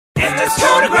Grumps,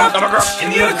 go to Grump, I'm a Grump,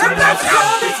 and you're a Grump, that's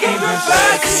Grump, it's Game Grumps.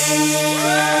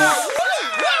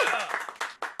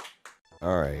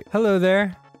 Alright, Hello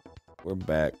there. we're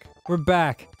back. We're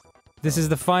back. This is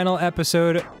the final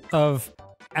episode of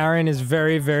Aaron is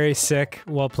very, very sick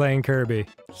while playing Kirby.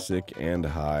 Sick and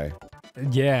high.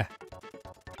 Yeah.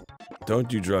 Don't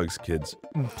do drugs, kids.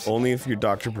 Only if your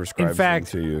doctor prescribes In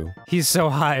fact, them to you. He's so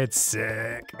high it's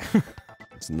sick.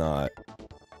 It's not.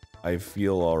 I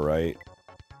feel alright.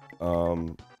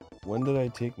 When did I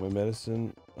take my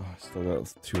medicine? Oh, I still got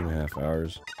 2.5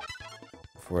 hours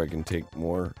before I can take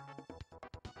more.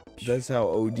 That's how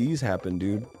ODs happen,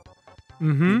 dude.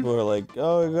 Mm-hmm. People are like,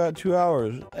 oh, I got 2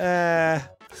 hours. Ah.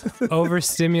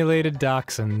 Overstimulated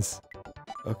dachshunds.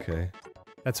 Okay.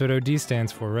 That's what OD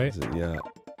stands for, right? Is it? Yeah.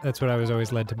 That's what I was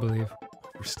always led to believe.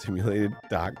 Overstimulated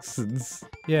dachshunds.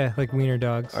 Yeah, like wiener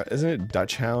dogs. Isn't it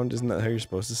Dutch Hound? Isn't that how you're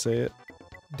supposed to say it?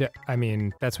 I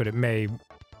mean, that's what it may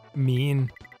mean.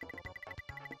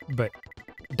 But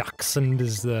dachshund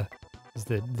is the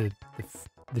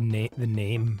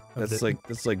name of That's the-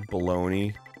 that's like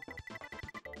baloney.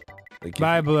 Like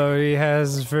Bible, he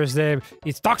has his first name.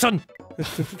 It's dachshund!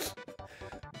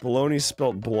 baloney's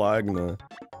spelled Bologna.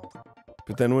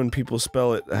 But then when people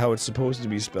spell it how it's supposed to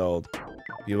be spelled,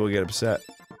 people get upset.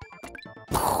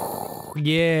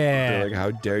 Yeah. They're like,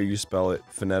 how dare you spell it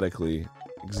phonetically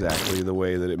exactly the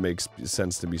way that it makes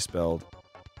sense to be spelled.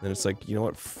 And it's like, you know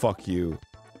what? Fuck you.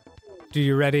 Dude,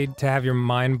 you ready to have your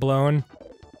mind blown?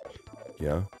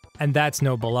 Yeah. And that's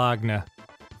no Bologna.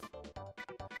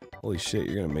 Holy shit,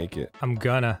 you're gonna make it. I'm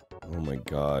gonna. Oh my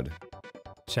god.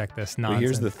 Check this But nonsense.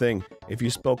 here's the thing. If you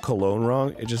spell cologne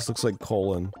wrong, it just looks like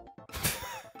colon.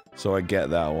 So I get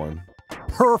that one.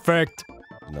 Perfect!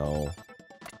 No.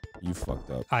 You fucked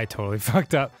up. I totally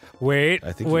fucked up. Wait,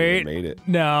 I think you wait. would've made it.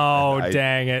 No, I-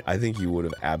 dang it. I think you would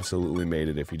have absolutely made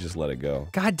it if you just let it go.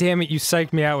 God damn it, you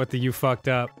psyched me out with the you fucked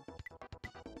up.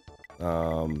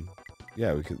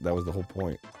 Yeah, that was the whole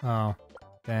point. Oh,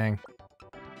 dang.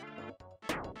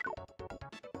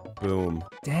 Boom.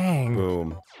 Dang.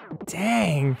 Boom.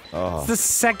 Dang. Oh, It's the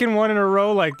second one in a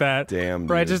row like that. damn,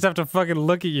 Where I dude. just have to fucking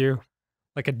look at you.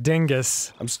 Like a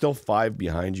dingus. I'm still 5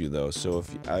 behind you, though, so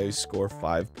if I score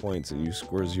 5 points and you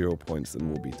score 0 points, then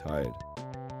we'll be tied.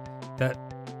 That...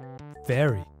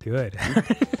 Very good.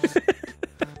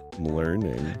 I'm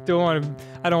learning. I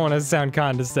don't want to sound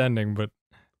condescending, but...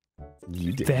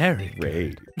 You did Very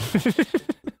great.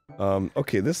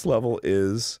 Okay, this level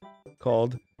is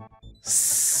called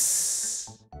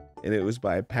and it was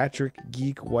by Patrick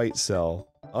Geek Whitesell,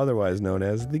 otherwise known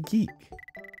as the Geek.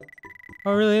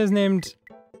 Oh, it really is named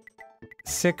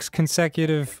 6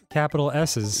 consecutive capital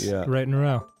S's Yeah. right in a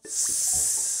row.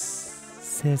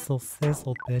 Sizzle,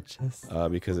 sizzle,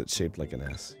 bitches. Because it's shaped like an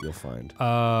S, you'll find.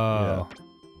 Oh.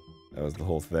 That was the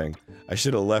whole thing. I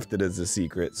should have left it as a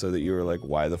secret so that you were like,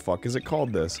 why the fuck is it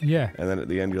called this? Yeah. And then at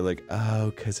the end you're like,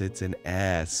 oh, cause it's an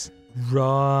S.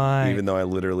 Right. Even though I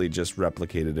literally just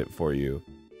replicated it for you.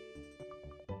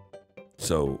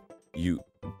 So,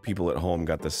 people at home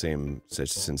got the same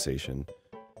sensation.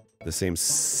 The same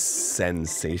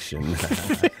sensation.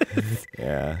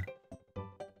 Yeah.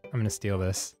 I'm gonna steal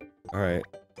this. Alright.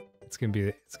 It's gonna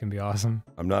be awesome.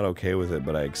 I'm not okay with it,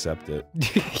 but I accept it.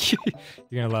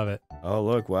 You're gonna love it. Oh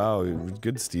look, wow,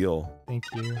 good steal. Thank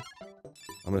you.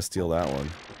 I'm gonna steal that one.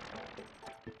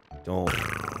 Don't.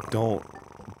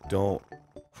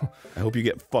 I hope you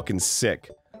get fucking sick.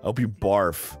 I hope you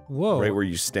barf. Whoa. Right where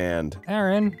you stand.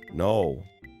 Aaron. No.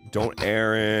 Don't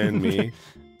Aaron me.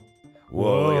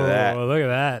 Whoa, look at Look at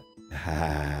that.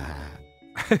 that.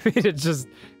 I mean, it just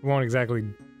won't exactly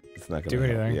It's not gonna do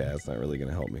help. anything. Yeah, it's not really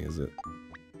gonna help me, is it?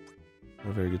 Not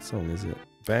a very good song, is it?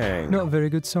 Bang! not a very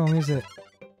good song, is it?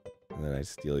 And then I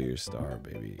steal your star,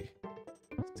 baby.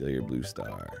 Steal your blue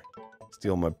star.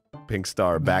 Steal my pink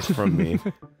star back from me.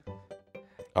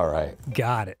 Alright.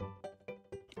 Got it.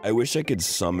 I wish I could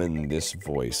summon this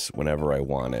voice whenever I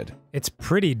wanted. It's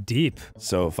pretty deep.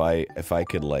 So if I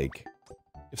could like,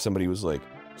 if somebody was like,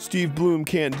 Steve Bloom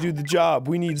can't do the job,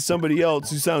 we need somebody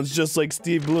else who sounds just like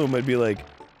Steve Bloom, I'd be like,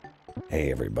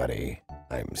 hey everybody,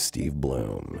 I'm Steve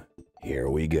Bloom, here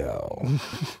we go. And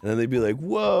then they'd be like,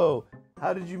 whoa,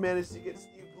 how did you manage to get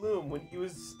Steve Bloom when he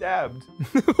was stabbed?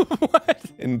 What?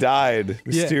 And died,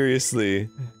 mysteriously.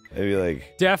 I'd be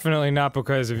like, Definitely not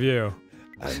because of you.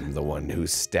 I'm the one who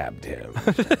stabbed him.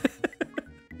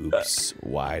 Oops,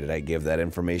 why did I give that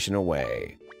information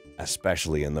away?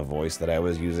 Especially in the voice that I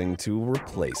was using to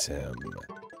replace him.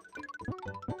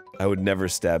 I would never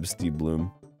stab Steve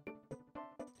Bloom.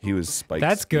 He was Spike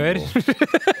That's good.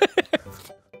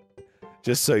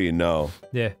 Just so you know.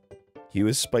 Yeah. He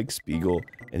was Spike Spiegel,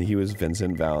 and he was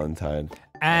Vincent Valentine.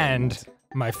 And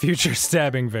my future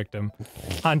stabbing victim.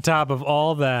 On top of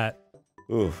all that.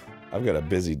 Oof, I've got a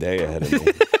busy day ahead of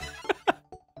me.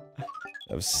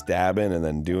 Of stabbing and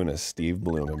then doing a Steve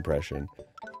Bloom impression.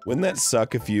 Wouldn't that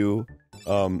suck if you,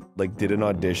 like, did an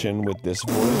audition with this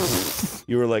voice?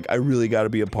 You were like, I really gotta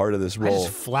be a part of this I role.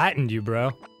 just flattened you,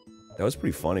 bro. That was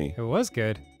pretty funny. It was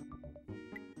good.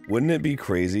 Wouldn't it be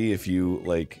crazy if you,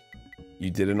 like, you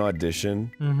did an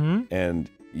audition, and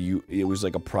it was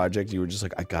like a project, you were just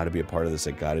like, I gotta be a part of this,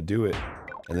 I gotta do it.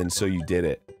 And then so you did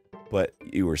it, but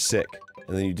you were sick.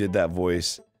 And then you did that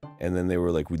voice, and then they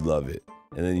were like, we love it.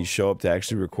 And then you show up to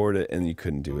actually record it, and you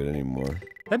couldn't do it anymore.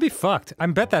 That'd be fucked. I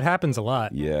bet that happens a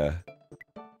lot. Yeah.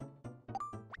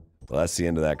 Well, that's the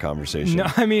end of that conversation. No,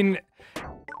 I mean...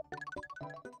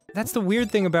 That's the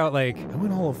weird thing about, like... I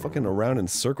went all fucking around in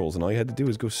circles, and all you had to do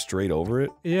was go straight over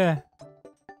it. Yeah.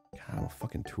 God, I'm a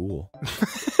fucking tool.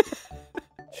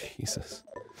 Jesus.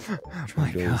 Oh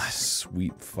Trying to do these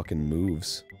sweet fucking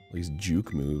moves. These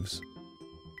juke moves.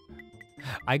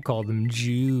 I call them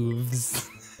juves.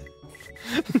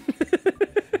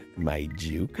 My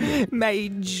juke?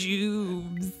 My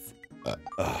juves.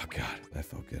 Oh god, that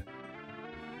felt good.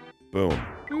 Boom.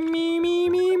 Me, me,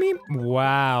 me, me.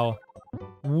 Wow.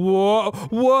 Whoa,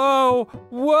 whoa,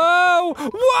 whoa,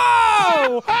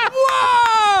 whoa,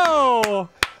 whoa!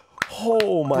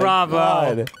 Oh my Bravo.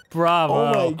 god. Bravo.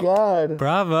 Oh my god.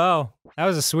 Bravo. That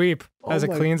was a sweep. That was a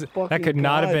clean... That could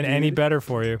not have been any better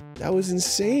for you. That was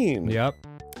insane. Yep.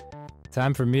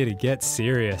 Time for me to get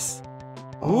serious.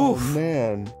 Oh Oof.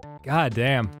 man. God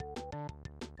damn.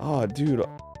 Oh dude.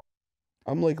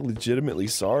 I'm like legitimately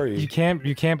sorry. You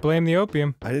can't blame the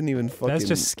opium. I didn't even fucking... That's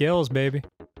just skills, baby.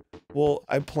 Well,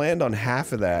 I planned on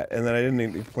half of that, and then I didn't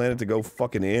even plan it to go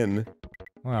fucking in.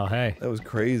 Well, hey. That was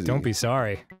crazy. Don't be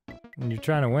sorry. You're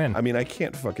trying to win. I mean, I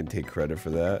can't fucking take credit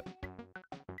for that.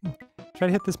 Try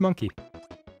to hit this monkey.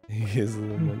 He is a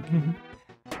little monkey.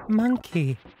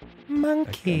 Monkey.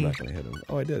 Monkey. I'm not gonna hit him.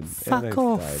 Oh, I did. Fuck and I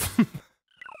off. died.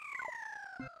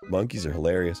 Monkeys are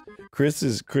hilarious. Chris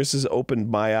has opened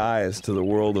my eyes to the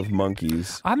world of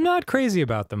monkeys. I'm not crazy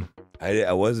about them. I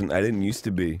didn't used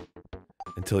to be.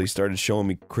 Until he started showing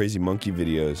me crazy monkey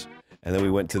videos. And then we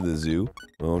went to the zoo.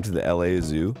 We went to the LA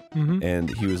zoo. And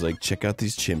he was like, check out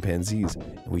these chimpanzees.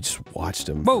 And we just watched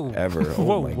them forever.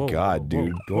 Oh my god,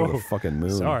 dude. Go to the fucking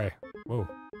moon. Sorry. Whoa.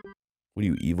 What are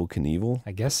you, Evel Knievel?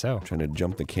 I guess so. Trying to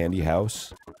jump the candy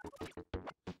house?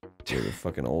 There's a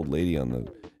fucking old lady on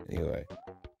the... Anyway.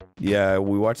 Yeah,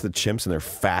 we watch the chimps and they're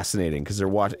fascinating because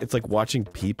it's like watching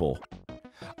people.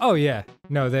 Oh yeah.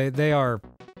 No, they are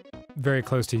very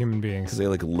close to human beings. Because they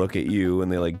like look at you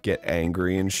and they like get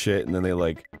angry and shit, and then they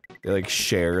like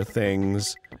share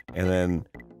things, and then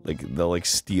like they'll like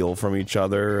steal from each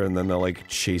other, and then they'll like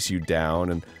chase you down.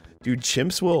 And dude,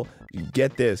 chimps will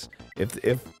get this.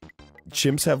 If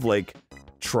chimps have like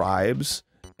tribes,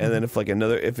 and then if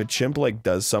a chimp like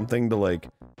does something to like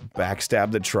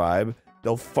backstab the tribe,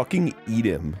 they'll fucking eat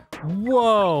him.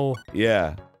 Whoa.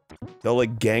 Yeah. They'll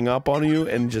like gang up on you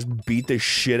and just beat the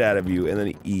shit out of you and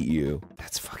then eat you.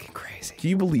 That's fucking crazy.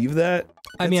 Can you believe that?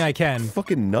 I mean, I can.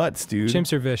 Fucking nuts, dude.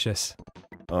 Chimps are vicious.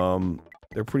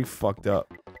 They're pretty fucked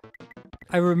up.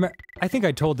 I think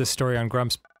I told this story on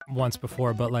Grumps once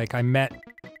before, but like I met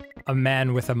a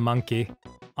man with a monkey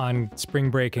on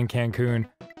spring break in Cancun,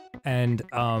 and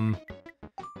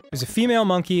it was a female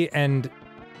monkey, and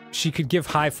she could give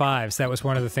high fives. That was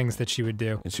one of the things that she would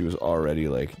do. And she was already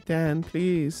like, Dan,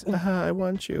 please, I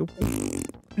want you.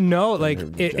 No, like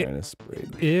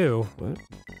ew. What?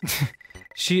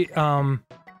 She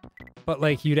but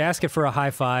like you'd ask it for a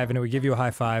high five, and it would give you a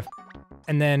high five,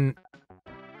 and then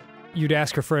you'd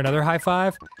ask her for another high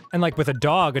five, and like with a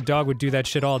dog would do that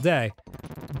shit all day.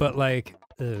 But like,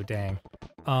 oh dang.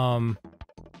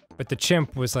 But the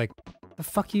chimp was like, the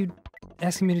fuck you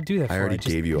asking me to do that for? I already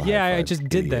gave you a high five. Yeah, I just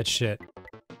did that shit.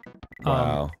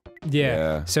 Wow.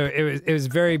 Yeah. So it was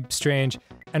very strange.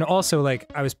 And also like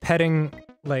I was petting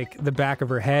like the back of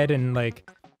her head, and like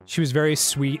she was very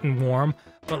sweet and warm,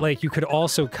 but like you could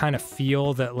also kind of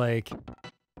feel that like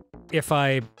if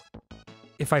I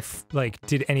like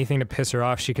did anything to piss her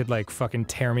off, she could like fucking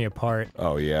tear me apart.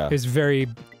 Oh yeah. It was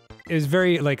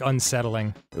very like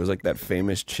unsettling. It was like that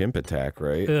famous chimp attack,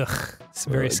 right? Ugh, it's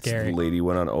very scary. The lady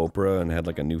went on Oprah and had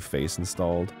like a new face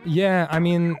installed. Yeah, I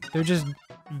mean, they're just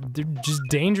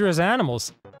dangerous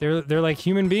animals. They're like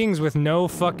human beings with no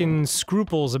fucking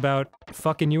scruples about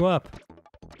fucking you up.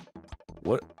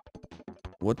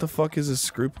 What the fuck is a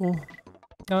scruple?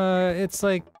 It's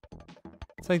like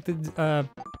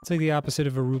the opposite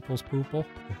of a Rupel's poople.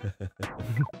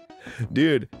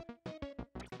 Dude,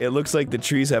 It looks like the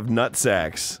trees have nut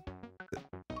sacks.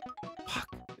 Fuck.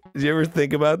 Did you ever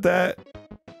think about that?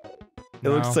 It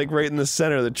looks like right in the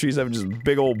center, the trees have just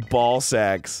big old ball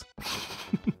sacks.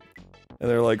 And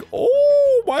they're like,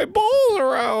 oh, my balls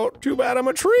are out. Too bad I'm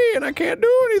a tree and I can't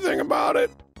do anything about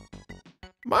it.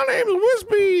 My name's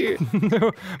Wispy.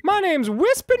 My name's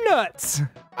Wispy Nuts.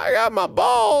 I got my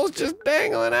balls just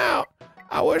dangling out.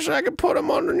 I wish I could put them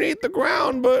underneath the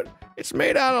ground, but it's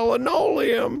made out of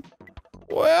linoleum.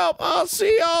 Well, I'll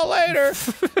see y'all later.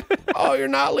 Oh, you're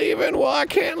not leaving? Well, I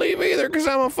can't leave either because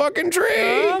I'm a fucking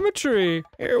tree. I'm a tree.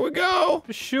 Here we go.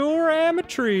 Sure am a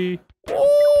tree.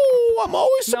 Ooh, I'm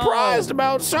always surprised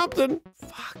about something.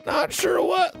 Fuck, not sure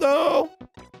what, though.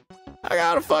 I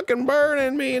got a fucking burn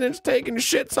in me and it's taking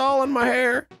shits all in my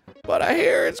hair. But I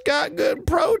hear it's got good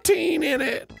protein in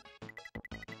it.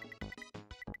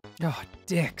 Oh,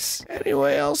 dicks.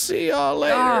 Anyway, I'll see y'all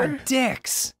later. Oh,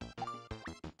 dicks.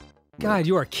 God,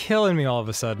 you are killing me all of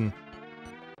a sudden.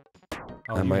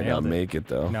 Oh, I might not make it,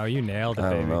 though. No, you nailed it,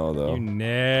 baby. I don't know, though. You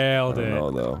nailed it. I don't know,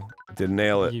 though. Didn't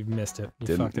nail it. You missed it. You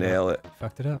Didn't fucked it nail up. it. You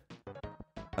fucked it up.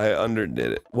 I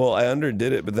underdid it. Well, I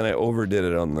underdid it, but then I overdid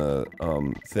it on the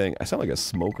thing. I sound like a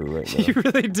smoker right now. You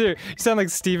really do. You sound like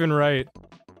Stephen Wright.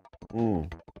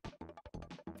 Mm.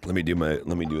 Let me do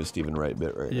a Stephen Wright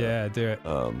bit right now. Yeah, do it.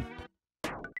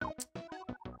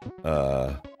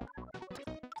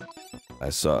 I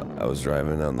was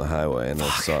driving down the highway and I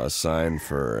saw a sign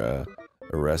for a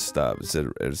rest stop. It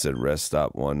said rest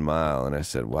stop 1 mile, and I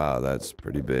said, wow, that's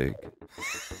pretty big.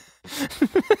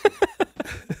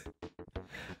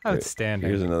 Outstanding.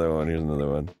 Here's another one.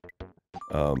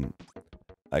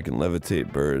 I can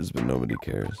levitate birds, but nobody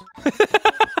cares.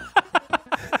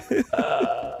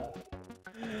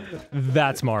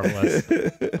 That's marvelous.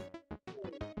 I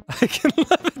can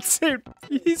levitate.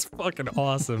 He's fucking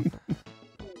awesome.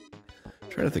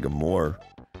 Trying to think of more.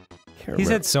 He's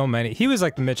had so many. He was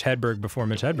like the Mitch Hedberg before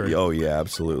Mitch Hedberg. Oh yeah,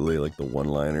 absolutely. Like the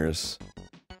one-liners.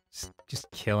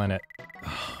 Just killing it.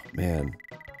 Oh, man.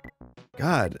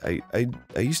 God, I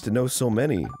used to know so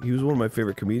many. He was one of my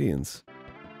favorite comedians.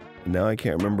 And now I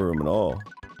can't remember him at all.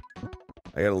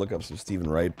 I gotta look up some Stephen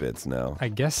Wright bits now. I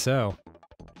guess so.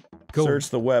 Go. Search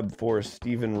the web for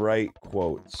Stephen Wright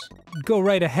quotes. Go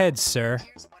right ahead, sir.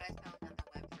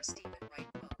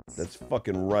 That's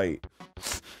fucking right.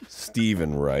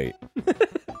 Stephen Wright.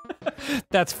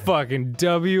 That's fucking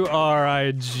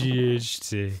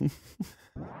W-R-I-G-H-T.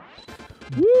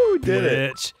 Woo, did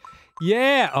it.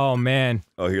 Yeah. Oh, man.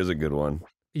 Oh, here's a good one.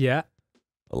 Yeah.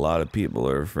 A lot of people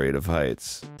are afraid of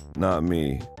heights. Not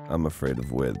me. I'm afraid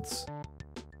of widths.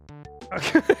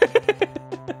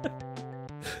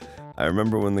 I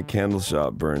remember when the candle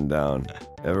shop burned down.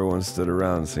 Everyone stood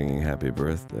around singing happy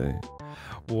birthday.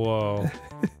 Whoa.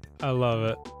 I love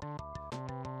it.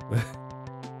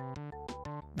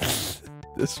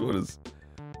 This one is...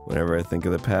 Whenever I think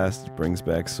of the past, it brings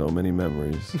back so many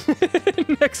memories.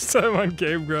 Next time on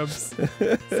Game Grumps.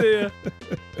 See ya.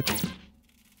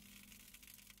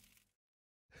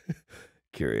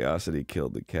 Curiosity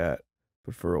killed the cat,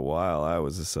 but for a while I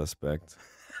was a suspect.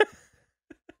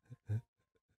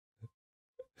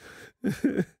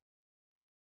 If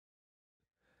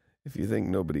you think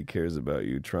nobody cares about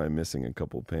you, try missing a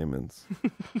couple payments.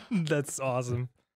 That's awesome.